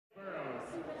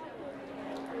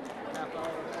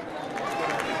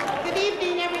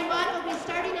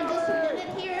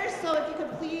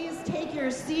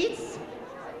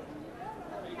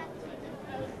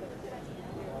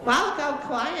Wow, look how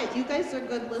quiet. You guys are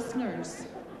good listeners.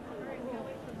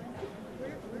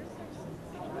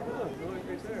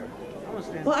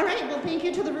 Well, all right. Well, thank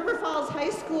you to the River Falls High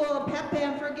School pep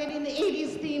band for getting the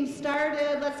 80s theme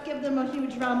started. Let's give them a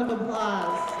huge round of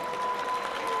applause.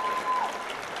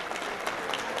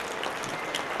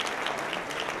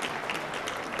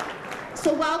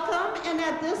 So welcome, and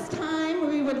at this time,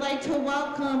 we would like to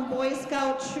welcome Boy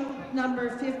Scout Troop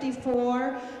number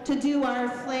 54 to do our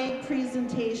flag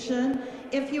presentation.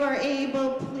 If you are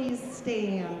able, please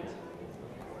stand.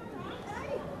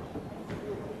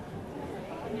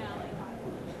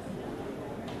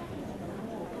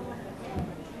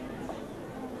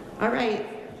 All right.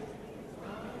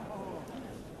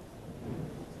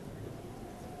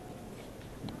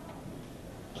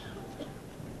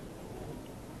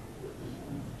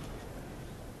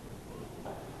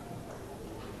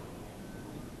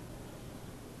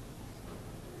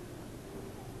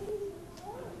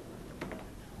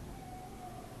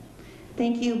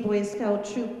 Thank you, Boy Scout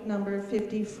Troop number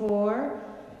 54.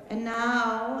 And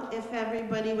now, if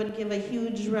everybody would give a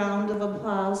huge round of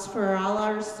applause for all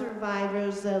our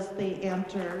survivors as they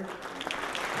enter.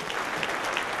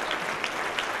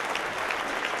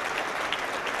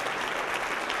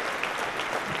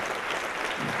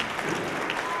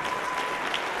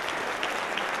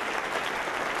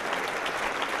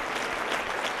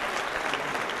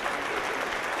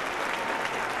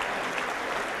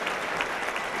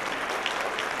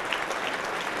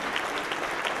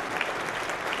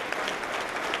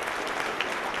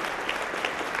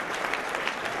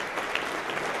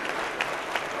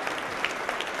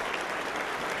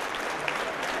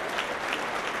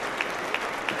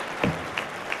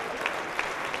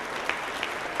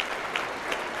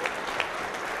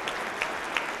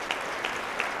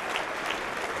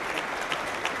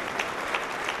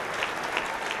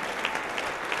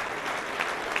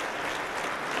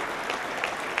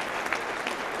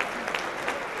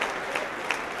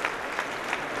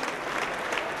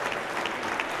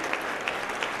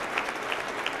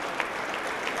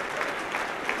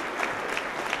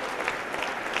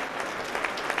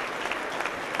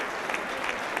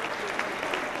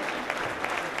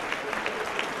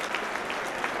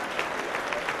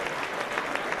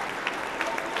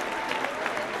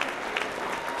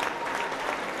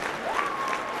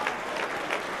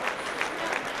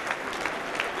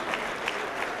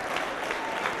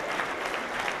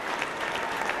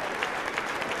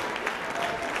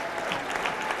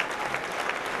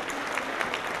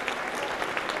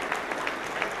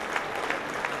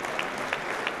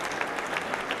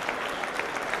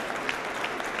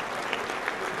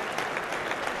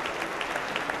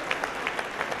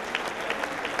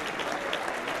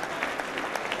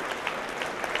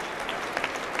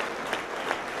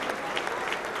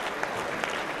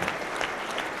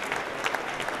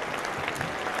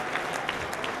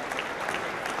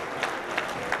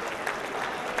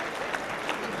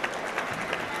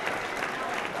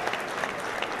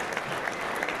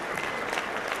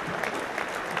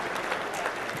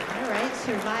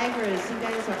 Survivors, you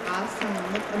guys are awesome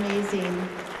and look amazing.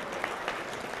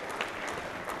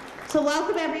 So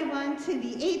welcome everyone to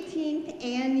the 18th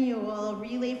annual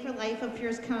Relay for Life of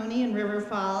Pierce County in River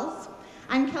Falls.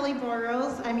 I'm Kelly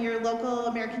Boros. I'm your local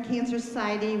American Cancer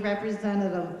Society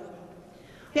representative.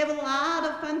 We have a lot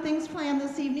of fun things planned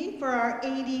this evening for our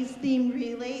 80s themed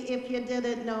relay. If you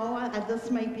didn't know,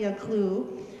 this might be a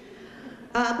clue.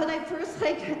 But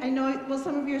I know, well,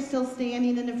 some of you are still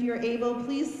standing, and if you're able,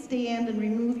 please stand and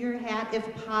remove your hat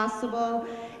if possible,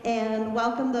 and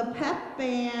welcome the pep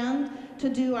band to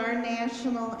do our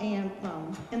national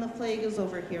anthem. And the flag is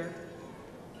over here.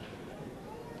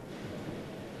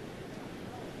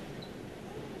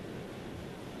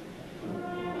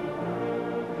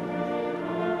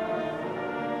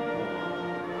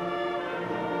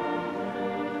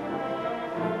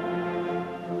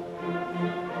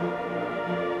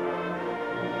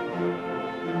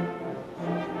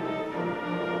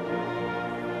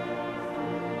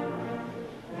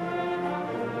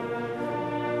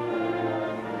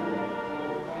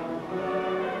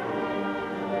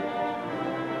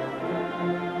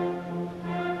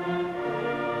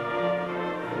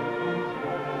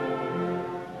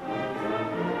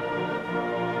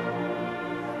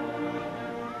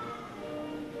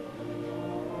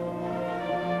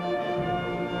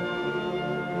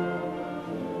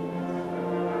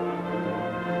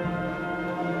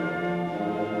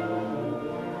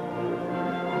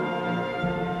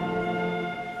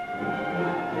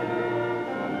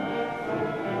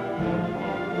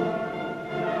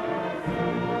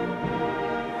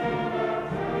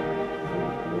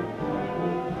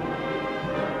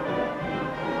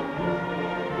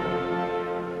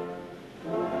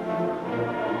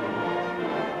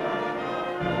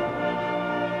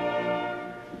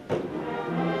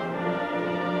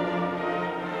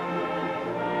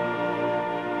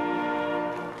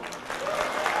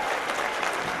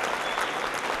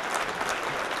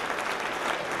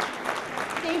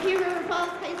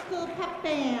 Falls High School Pep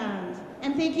Band.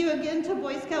 And thank you again to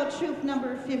Boy Scout Troop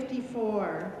number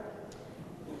 54.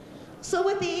 So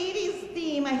with the 80s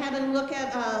theme, I had to look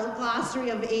at a glossary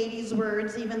of 80s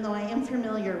words, even though I am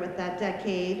familiar with that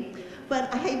decade.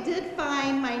 But I did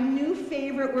find my new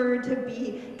favorite word to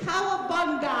be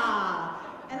cowabunga.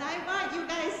 And I want you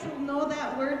guys to know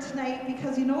that word tonight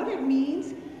because you know what it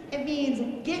means? It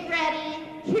means get ready,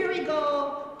 here we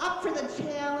go, up for the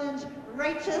challenge,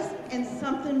 righteous, and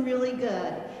something really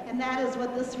good. And that is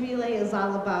what this relay is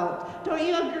all about. Don't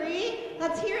you agree?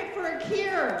 Let's hear it for a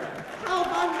Cure.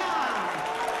 Cowabunga!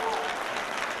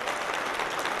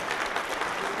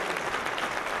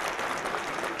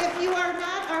 If you are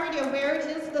not already aware, it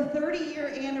is the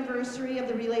 30-year anniversary of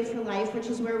the Relay for Life, which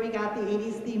is where we got the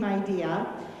 80s theme idea.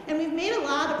 And we've made a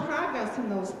lot of progress in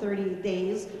those 30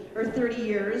 days, or 30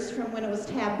 years, from when it was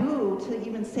taboo to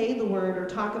even say the word or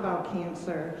talk about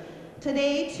cancer.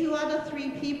 Today, 2 out of 3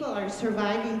 people are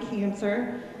surviving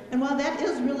cancer. And while that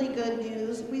is really good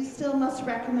news, we still must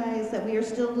recognize that we are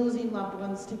still losing loved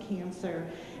ones to cancer.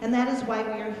 And that is why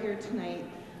we are here tonight,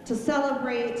 to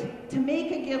celebrate, to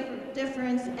make a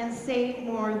difference, and save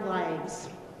more lives.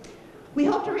 We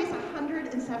hope to raise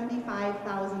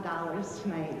 $175,000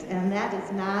 tonight, and that is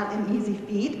not an easy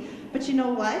feat. But you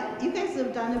know what? You guys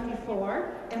have done it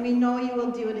before, and we know you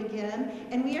will do it again.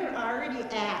 And we are already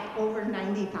at over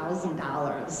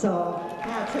 $90,000, so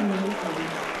that's amazing.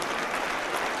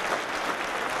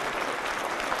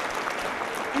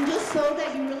 And just so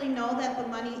that you really know that the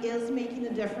money is making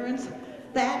a difference,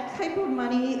 that type of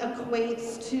money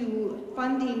equates to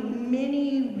funding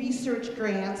many research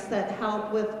grants that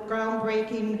help with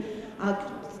groundbreaking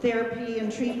therapy and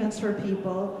treatments for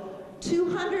people.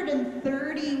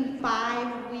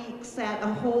 235 weeks at a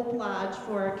Hope Lodge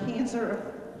for a cancer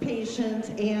patient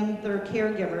and their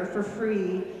caregiver for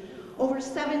free. Over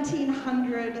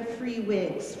 1,700 free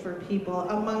wigs for people,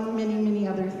 among many, many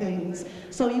other things.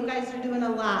 So you guys are doing a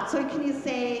lot. So can you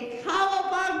say,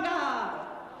 cowabunga?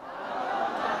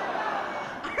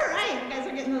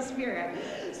 In the spirit.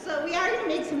 So we are going to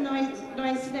make some noise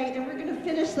tonight, and we're going to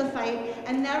finish the fight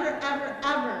and never, ever,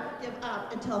 ever give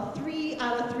up until 3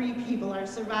 out of 3 people are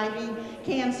surviving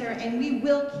cancer, and we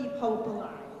will keep hope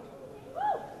alive. Woo!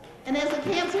 And as a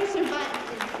cancer survivor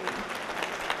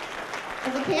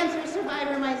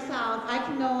myself, I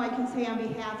can say on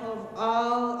behalf of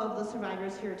all of the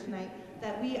survivors here tonight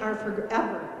that we are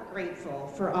forever grateful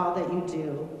for all that you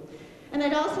do. And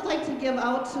I'd also like to give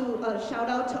out a shout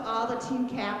out to all the team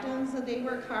captains that they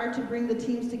work hard to bring the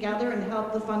teams together and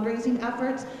help the fundraising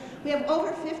efforts. We have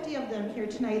over 50 of them here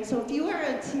tonight, so if you are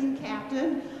a team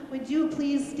captain, would you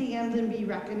please stand and be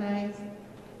recognized?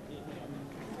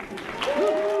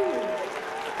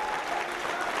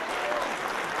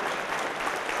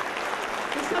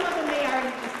 Some of them may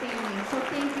already be standing, so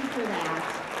thank you for that.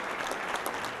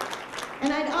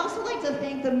 And I'd also like to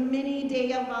thank the many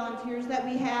day of volunteers that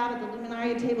we have at the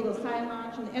Luminaria table, the sign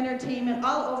launch, and entertainment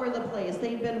all over the place.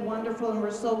 They've been wonderful, and we're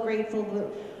so grateful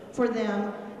for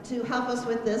them to help us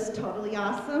with this totally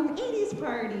awesome 80s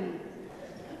party.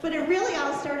 But it really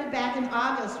all started back in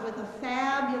August with a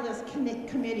fabulous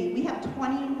committee. We have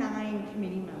 29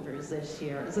 committee members this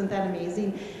year. Isn't that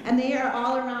amazing? And they are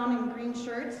all around in green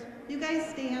shirts. You guys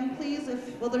stand, please.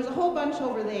 Well, there's a whole bunch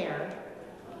over there.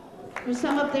 There's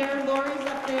some up there, Lori's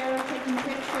up there taking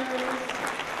pictures.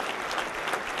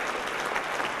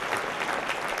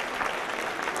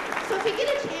 So if you get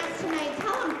a chance tonight,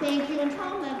 tell them thank you and tell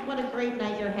them that what a great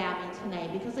night you're having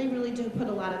tonight, because they really do put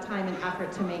a lot of time and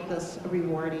effort to make this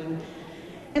rewarding.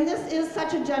 And this is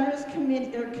such a generous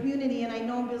community, and I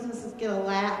know businesses get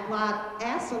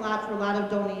asked a lot for a lot of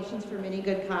donations for many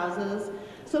good causes.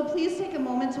 So please take a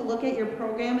moment to look at your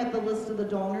program, at the list of the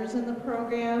donors in the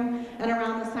program, and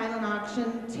around the silent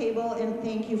auction table, and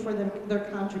thank you for their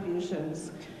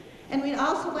contributions. And we'd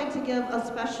also like to give a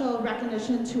special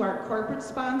recognition to our corporate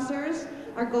sponsors.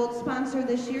 Our gold sponsor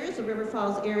this year is the River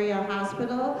Falls Area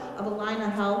Hospital of Allina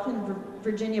Health and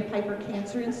Virginia Piper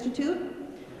Cancer Institute.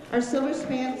 Our silver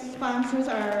sponsors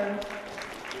are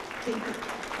the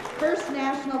First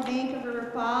National Bank of River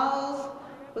Falls,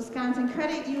 Wisconsin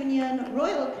Credit Union,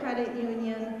 Royal Credit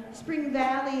Union, Spring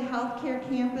Valley Healthcare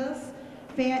Campus,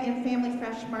 and Family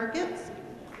Fresh Markets.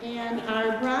 And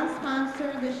our bronze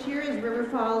sponsor this year is River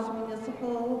Falls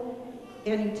Municipal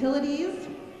and Utilities.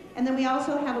 And then we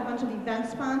also have a bunch of event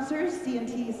sponsors,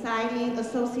 C&T Siding,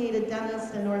 Associated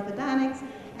Dentists and Orthodontics,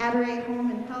 Adelaide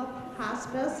Home and Health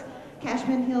Hospice,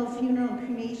 Cashman Hill Funeral and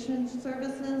Cremation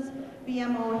Services,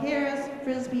 BMO Harris,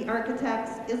 Frisbee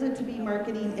Architects, Is It To Be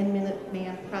Marketing, and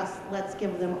Minuteman Press. Let's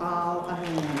give them all a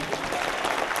hand.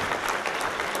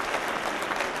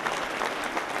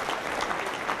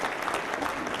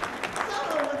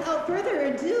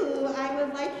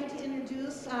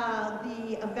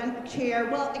 chair,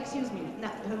 well, excuse me,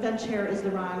 not event chair is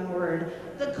the wrong word,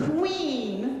 the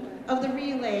queen of the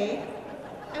relay.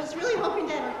 I was really hoping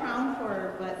to have a crown for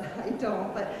her, but I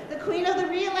don't. But the queen of the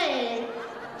relay,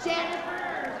 Janet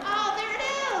Burns. Oh, there it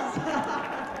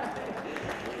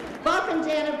is. Welcome,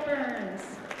 Janet Burns.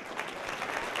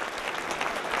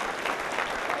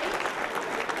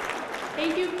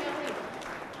 Thank you, Kelly.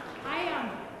 I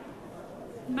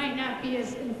might not be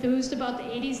as enthused about the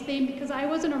 80s theme because I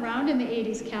wasn't around in the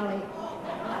 80s, Kelly.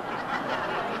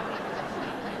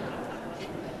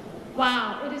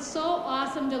 Wow, it is so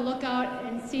awesome to look out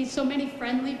and see so many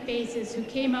friendly faces who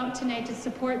came out tonight to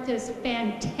support this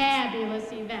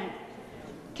fantabulous event.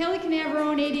 Kelly can have her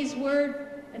own 80s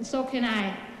word, and so can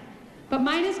I. But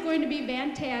mine is going to be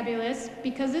fantabulous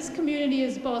because this community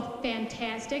is both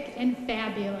fantastic and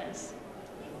fabulous.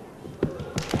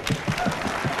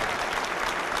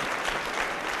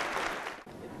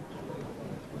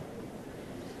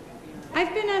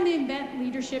 I've been on the event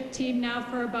leadership team now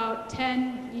for about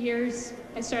 10 years.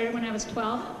 I started when I was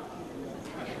 12.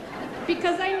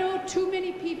 Because I know too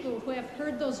many people who have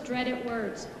heard those dreaded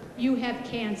words, "You have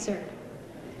cancer."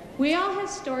 We all have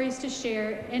stories to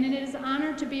share, and it is an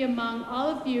honor to be among all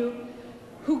of you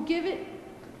who give it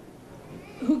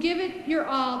your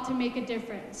all to make a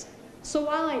difference. So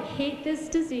while I hate this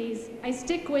disease, I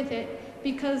stick with it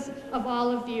because of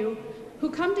all of you who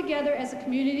come together as a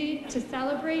community to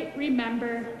celebrate,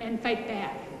 remember, and fight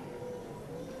back.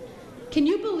 Can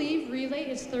you believe Relay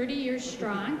is 30 years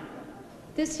strong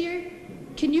this year?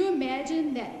 Can you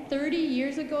imagine that 30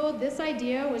 years ago, this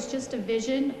idea was just a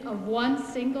vision of one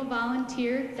single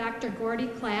volunteer, Dr. Gordy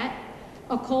Klatt,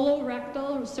 a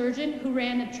colorectal surgeon who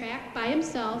ran a track by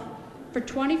himself for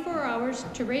 24 hours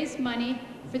to raise money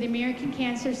for the American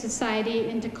Cancer Society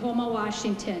in Tacoma,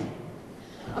 Washington.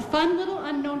 A fun little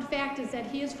unknown fact is that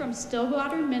he is from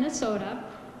Stillwater, Minnesota,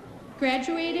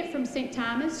 graduated from St.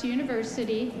 Thomas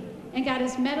University, and got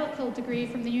his medical degree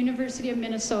from the University of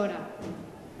Minnesota.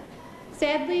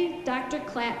 Sadly, Dr.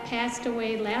 Klatt passed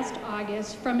away last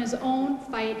August from his own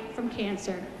fight from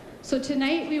cancer. So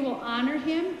tonight we will honor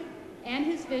him and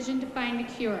his vision to find a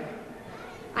cure.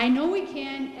 I know we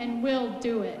can and will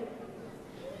do it.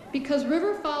 Because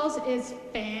River Falls is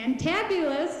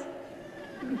fantabulous.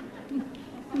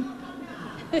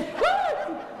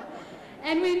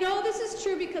 And we know this is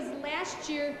true because last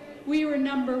year we were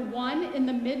 #1 in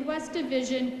the Midwest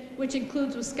Division, which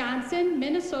includes Wisconsin,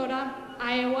 Minnesota,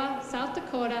 Iowa, South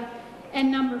Dakota,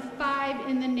 and #5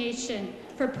 in the nation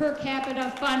for per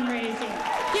capita fundraising.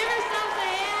 Give yourselves a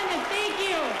hand and thank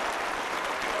you.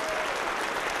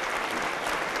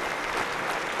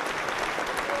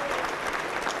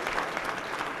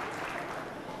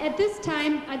 At this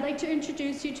time, I'd like to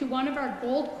introduce you to one of our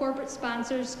gold corporate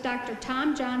sponsors, Dr.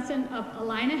 Tom Johnson of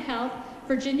Allina Health,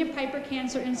 Virginia Piper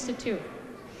Cancer Institute.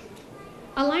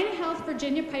 Allina Health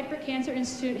Virginia Piper Cancer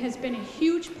Institute has been a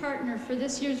huge partner for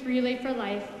this year's Relay for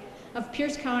Life of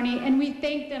Pierce County, and we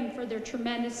thank them for their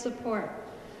tremendous support.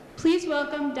 Please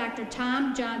welcome Dr.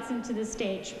 Tom Johnson to the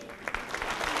stage.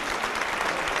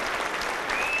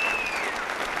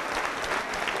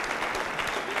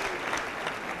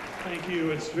 Thank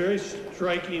you. It's very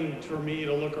striking for me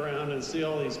to look around and see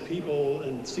all these people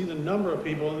and see the number of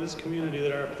people in this community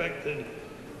that are affected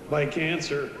by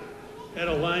cancer. At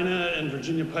Allina and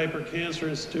Virginia Piper Cancer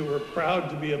Institute, we're proud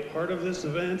to be a part of this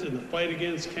event in the fight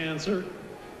against cancer.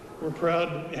 We're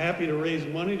proud, happy to raise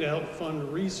money to help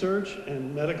fund research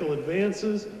and medical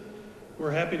advances.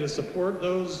 We're happy to support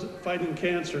those fighting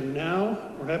cancer now.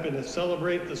 We're happy to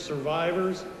celebrate the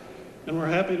survivors. And we're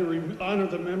happy to honor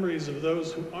the memories of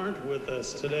those who aren't with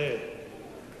us today.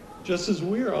 Just as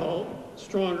we're all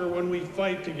stronger when we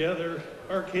fight together,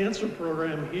 our cancer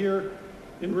program here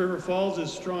in River Falls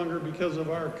is stronger because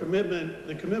of our commitment,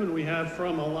 the commitment we have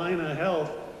from Allina Health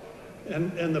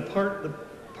and the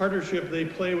partnership they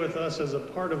play with us as a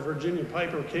part of Virginia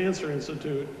Piper Cancer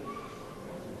Institute.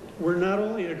 We're not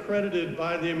only accredited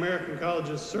by the American College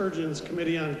of Surgeons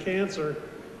Committee on Cancer,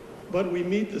 but we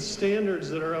meet the standards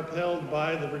that are upheld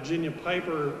by the Virginia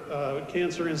Piper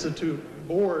Cancer Institute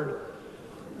board.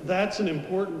 That's an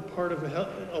important part of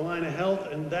Allina Health,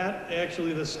 and that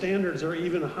actually the standards are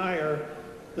even higher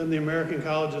than the American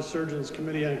College of Surgeons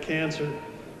Committee on Cancer.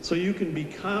 So you can be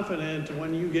confident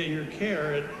when you get your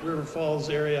care at River Falls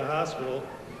Area Hospital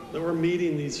that we're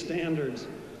meeting these standards.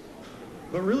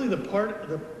 But really the part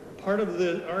of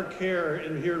our care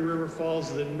here in River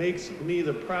Falls that makes me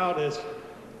the proudest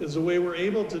is the way we're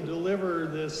able to deliver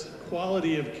this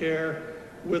quality of care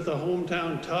with a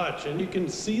hometown touch. And you can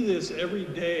see this every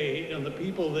day in the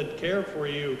people that care for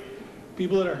you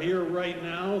people that are here right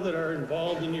now that are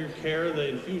involved in your care, the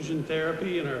infusion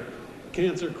therapy and our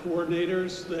cancer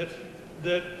coordinators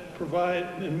that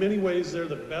provide, in many ways, they're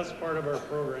the best part of our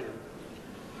program.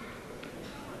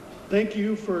 Thank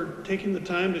you for taking the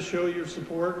time to show your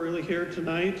support really here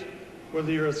tonight,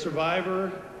 whether you're a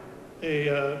survivor,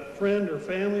 a friend or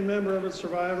family member of a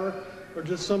survivor, or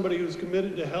just somebody who's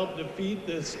committed to help defeat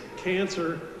this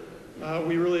cancer.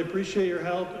 We really appreciate your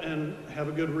help and have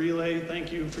a good relay.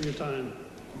 Thank you for your time.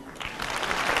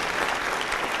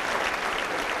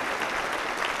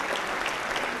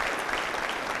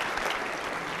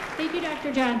 Thank you,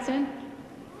 Dr. Johnson.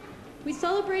 We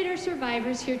celebrate our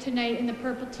survivors here tonight in the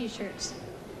purple t-shirts.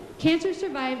 Cancer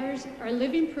survivors are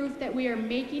living proof that we are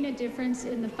making a difference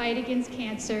in the fight against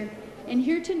cancer, and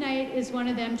here tonight is one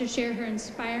of them to share her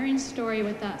inspiring story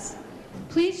with us.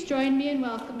 Please join me in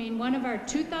welcoming one of our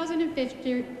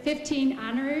 2015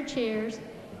 honorary chairs,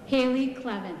 Haley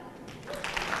Clevin.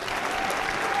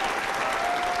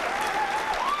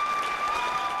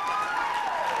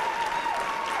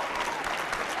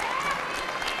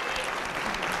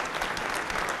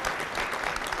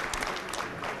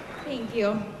 Thank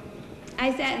you.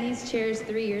 I sat in these chairs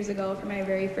 3 years ago for my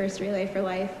very first Relay for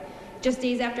Life, just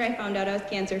days after I found out I was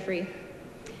cancer-free.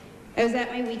 I was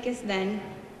at my weakest then,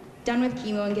 done with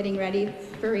chemo and getting ready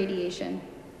for radiation.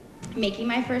 Making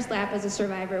my first lap as a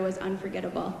survivor was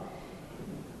unforgettable.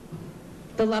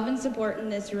 The love and support in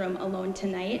this room alone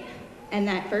tonight and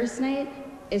that first night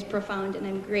is profound, and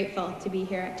I'm grateful to be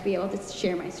here to be able to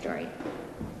share my story.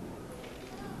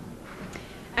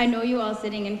 I know you all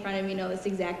sitting in front of me know this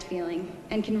exact feeling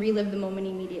and can relive the moment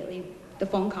immediately, the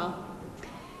phone call.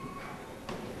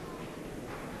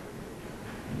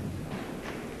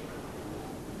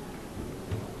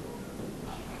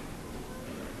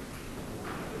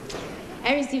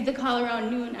 I received the call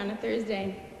around noon on a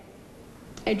Thursday.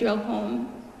 I drove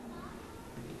home.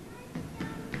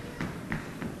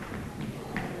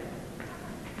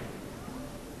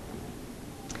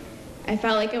 I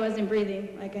felt like I wasn't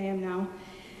breathing like I am now.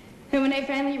 And when I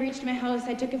finally reached my house,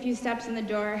 I took a few steps in the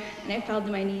door and I fell to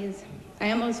my knees.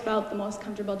 I almost felt the most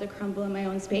comfortable to crumble in my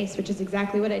own space, which is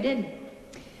exactly what I did.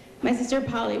 My sister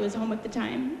Polly was home at the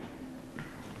time.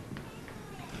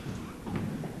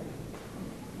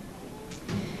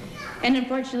 And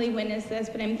unfortunately witnessed this,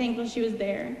 but I'm thankful she was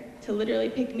there to literally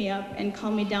pick me up and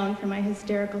calm me down from my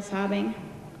hysterical sobbing.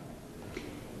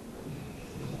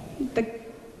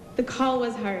 The call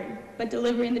was hard, but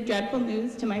delivering the dreadful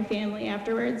news to my family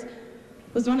afterwards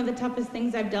was one of the toughest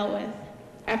things I've dealt with.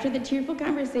 After the tearful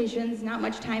conversations, not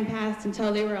much time passed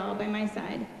until they were all by my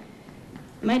side.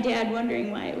 My dad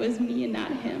wondering why it was me and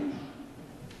not him.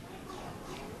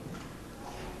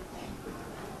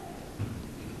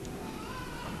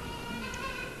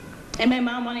 And my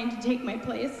mom wanting to take my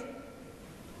place.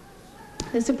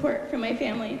 The support from my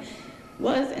family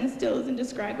was and still is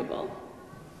indescribable,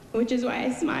 which is why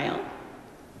I smile,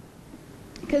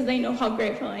 because they know how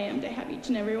grateful I am to have each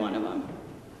and every one of them.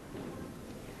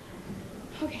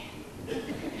 Okay.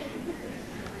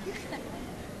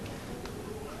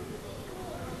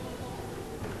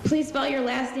 Please spell your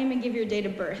last name and give your date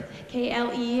of birth.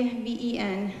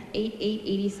 Kleven,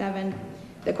 8887.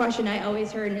 The question I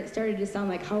always heard, and it started to sound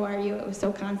like, how are you? It was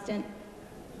so constant.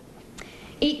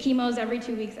 8 chemos every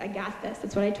 2 weeks, I got this.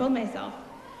 That's what I told myself.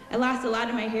 I lost a lot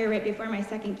of my hair right before my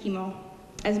second chemo.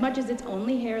 As much as it's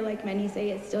only hair, like many say,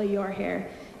 it's still your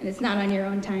hair, and it's not on your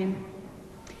own time.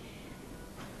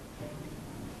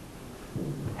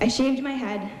 I shaved my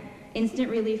head. Instant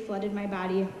relief flooded my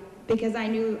body, because I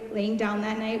knew laying down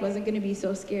that night wasn't going to be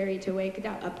so scary to wake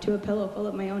up to a pillow full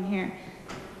of my own hair.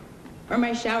 Or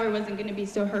my shower wasn't going to be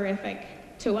so horrific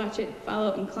to watch it fall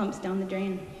out in clumps down the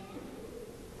drain.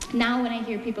 Now when I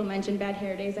hear people mention bad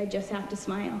hair days, I just have to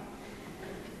smile.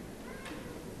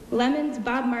 Lemons,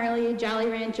 Bob Marley, Jolly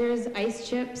Ranchers, ice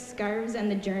chips, scarves, and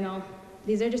the journal.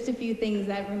 These are just a few things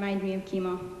that remind me of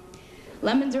chemo.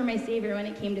 Lemons were my savior when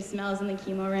it came to smells in the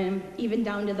chemo room, even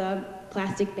down to the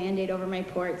plastic Band-Aid over my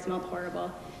pore. It smelled horrible.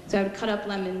 So I would cut up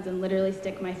lemons and literally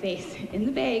stick my face in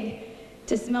the bag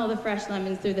to smell the fresh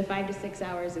lemons through the 5 to 6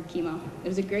 hours of chemo. It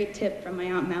was a great tip from my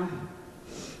Aunt Mel.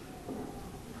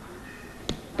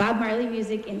 Bob Marley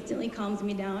music instantly calms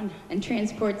me down and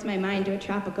transports my mind to a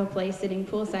tropical place sitting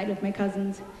poolside with my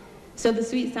cousins. So the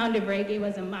sweet sound of reggae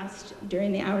was a must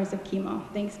during the hours of chemo.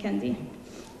 Thanks, Kenzie.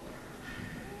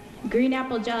 Green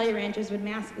apple Jolly Ranchers would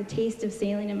mask the taste of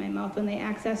saline in my mouth when they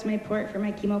accessed my port for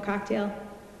my chemo cocktail.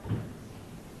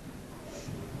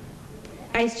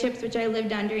 Ice chips, which I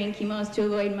lived on during chemos to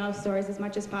avoid mouth sores as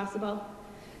much as possible.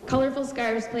 Colorful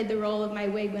scarves played the role of my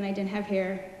wig when I didn't have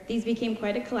hair. these became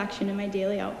quite a collection of my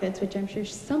daily outfits, which I'm sure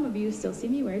some of you still see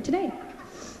me wear today.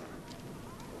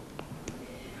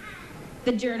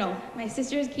 The journal. My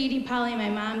sisters Katie, Polly, and my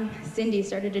mom Cindy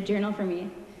started a journal for me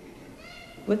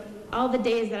with all the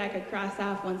days that I could cross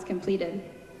off once completed.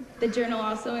 The journal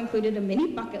also included a mini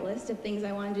bucket list of things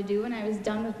I wanted to do when I was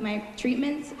done with my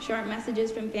treatments, short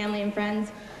messages from family and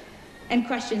friends, and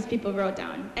questions people wrote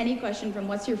down. Any question from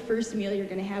what's your first meal you're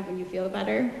gonna have when you feel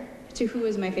better, to who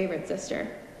is my favorite sister.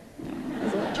 It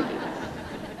was a little tricky.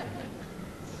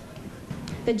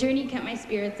 The journey kept my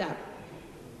spirits up.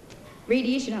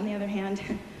 Radiation, on the other hand,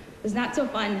 was not so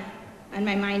fun on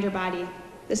my mind or body.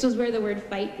 This was where the word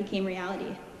fight became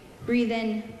reality. Breathe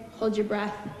in, hold your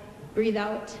breath, breathe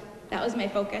out. That was my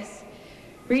focus.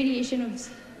 Radiation was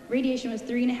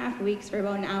 3.5 weeks for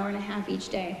about an hour and a half each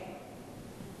day.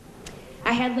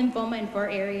 I had lymphoma in 4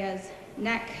 areas: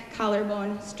 neck,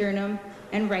 collarbone, sternum,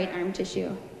 and right arm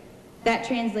tissue. That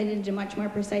translated into much more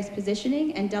precise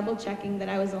positioning and double checking that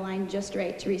I was aligned just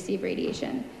right to receive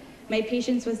radiation. My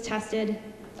patience was tested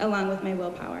along with my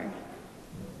willpower.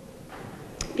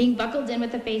 Being buckled in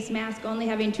with a face mask, only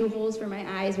having 2 holes for my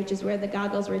eyes, which is where the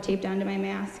goggles were taped onto my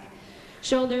mask.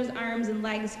 Shoulders, arms, and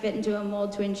legs fit into a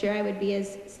mold to ensure I would be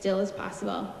as still as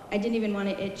possible. I didn't even want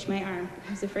to itch my arm. I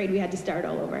was afraid we had to start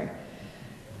all over.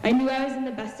 I knew I was in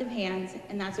the best of hands,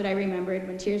 and that's what I remembered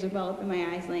when tears would well up in my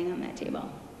eyes laying on that table.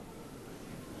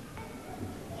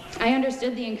 I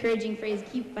understood the encouraging phrase,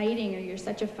 keep fighting, or you're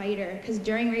such a fighter, because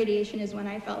during radiation is when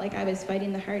I felt like I was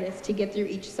fighting the hardest to get through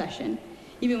each session,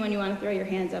 even when you want to throw your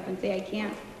hands up and say, I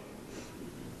can't.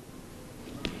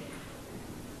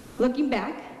 Looking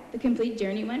back, the complete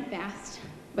journey went fast,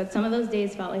 but some of those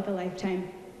days felt like a lifetime.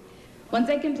 Once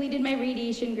I completed my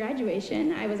radiation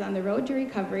graduation, I was on the road to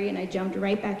recovery and I jumped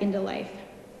right back into life.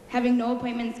 Having no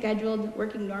appointments scheduled,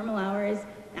 working normal hours,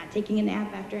 not taking a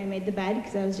nap after I made the bed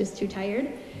because I was just too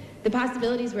tired, the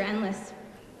possibilities were endless.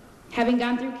 Having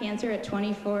gone through cancer at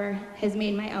 24 has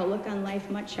made my outlook on life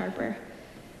much sharper.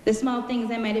 The small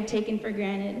things I might have taken for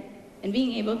granted and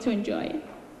being able to enjoy.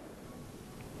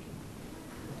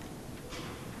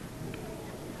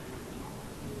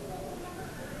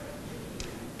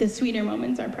 The sweeter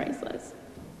moments are priceless.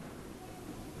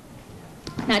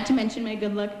 Not to mention my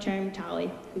good luck charm, Tolly,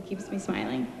 who keeps me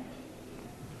smiling.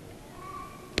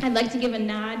 I'd like to give a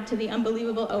nod to the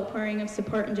unbelievable outpouring of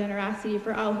support and generosity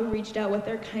for all who reached out with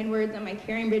their kind words on my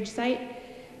CaringBridge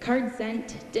site, cards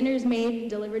sent, dinners made,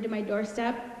 delivered to my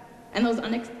doorstep, and those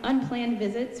unplanned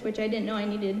visits, which I didn't know I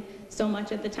needed so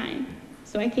much at the time.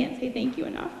 So I can't say thank you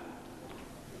enough.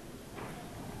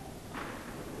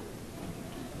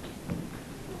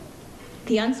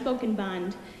 The unspoken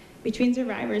bond between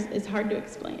survivors is hard to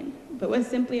explain, but with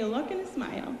simply a look and a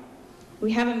smile,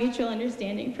 we have a mutual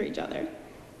understanding for each other.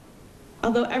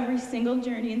 Although every single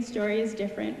journey and story is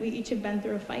different, we each have been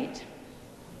through a fight.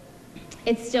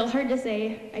 It's still hard to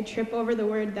say. I trip over the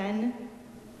word then,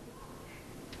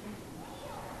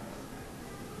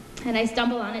 and I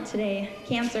stumble on it today,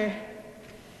 cancer.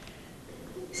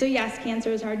 So yes,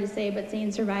 cancer is hard to say, but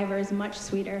saying survivor is much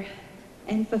sweeter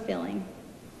and fulfilling.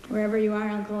 Wherever you are,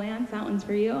 Uncle Lance, that one's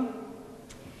for you.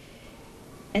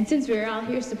 And since we're all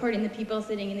here supporting the people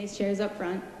sitting in these chairs up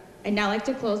front, I'd now like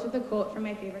to close with a quote from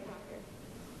my favorite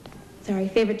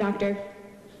doctor,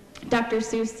 Dr.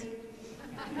 Seuss.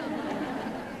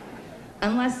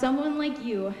 Unless someone like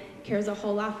you cares a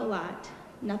whole awful lot,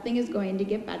 nothing is going to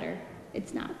get better.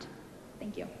 It's not.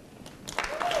 Thank you.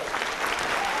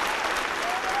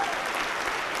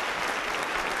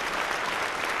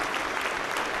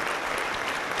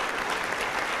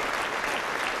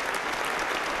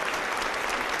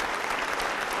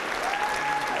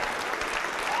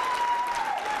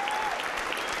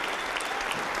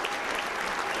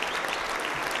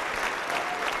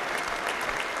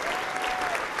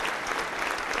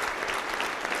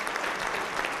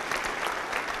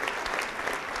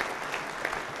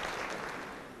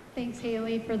 Thanks,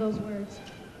 Haley, for those words.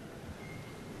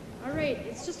 All right,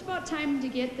 it's just about time to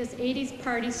get this 80s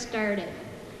party started.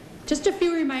 Just a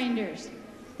few reminders.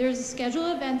 There's a schedule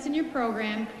of events in your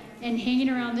program and hanging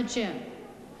around the gym.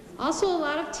 Also, a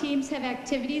lot of teams have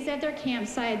activities at their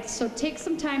campsites, so take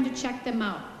some time to check them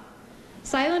out.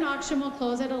 Silent auction will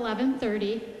close at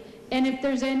 11:30, and if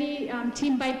there's any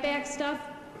team bite back stuff,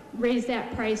 raise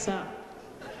that price up.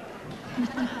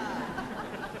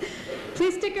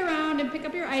 Please stick around and pick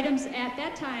up your items at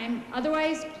that time.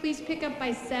 Otherwise, please pick up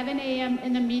by 7 a.m.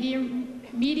 in the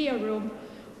media room,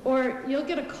 or you'll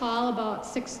get a call about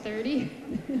 6:30,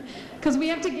 because we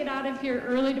have to get out of here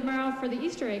early tomorrow for the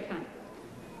Easter egg hunt.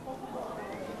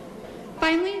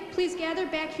 Finally, please gather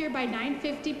back here by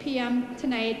 9:50 p.m.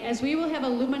 tonight, as we will have a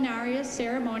luminarias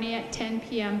ceremony at 10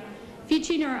 p.m.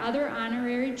 featuring our other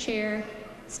honorary chair,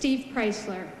 Steve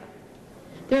Preisler.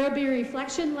 There will be a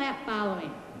reflection lap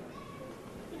following.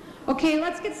 Okay,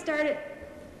 let's get started.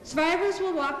 Survivors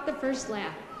will walk the first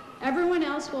lap. Everyone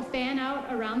else will fan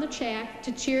out around the track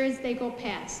to cheer as they go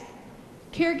past.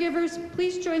 Caregivers,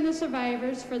 please join the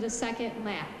survivors for the second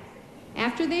lap.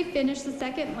 After they finish the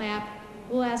second lap,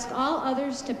 we'll ask all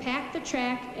others to pack the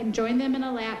track and join them in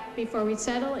a lap before we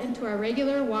settle into our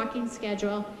regular walking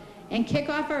schedule and kick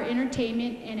off our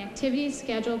entertainment and activities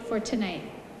scheduled for tonight.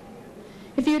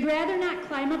 If you'd rather not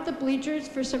climb up the bleachers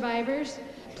for survivors,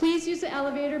 please use the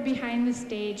elevator behind the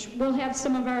stage. We'll have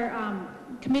some of our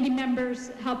committee members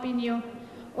helping you.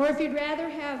 Or if you'd rather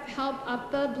have help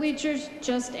up the bleachers,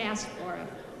 just ask for it.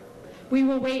 We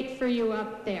will wait for you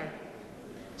up there.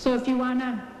 So if you want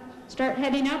to start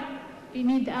heading up, if you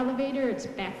need the elevator, it's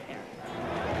back there.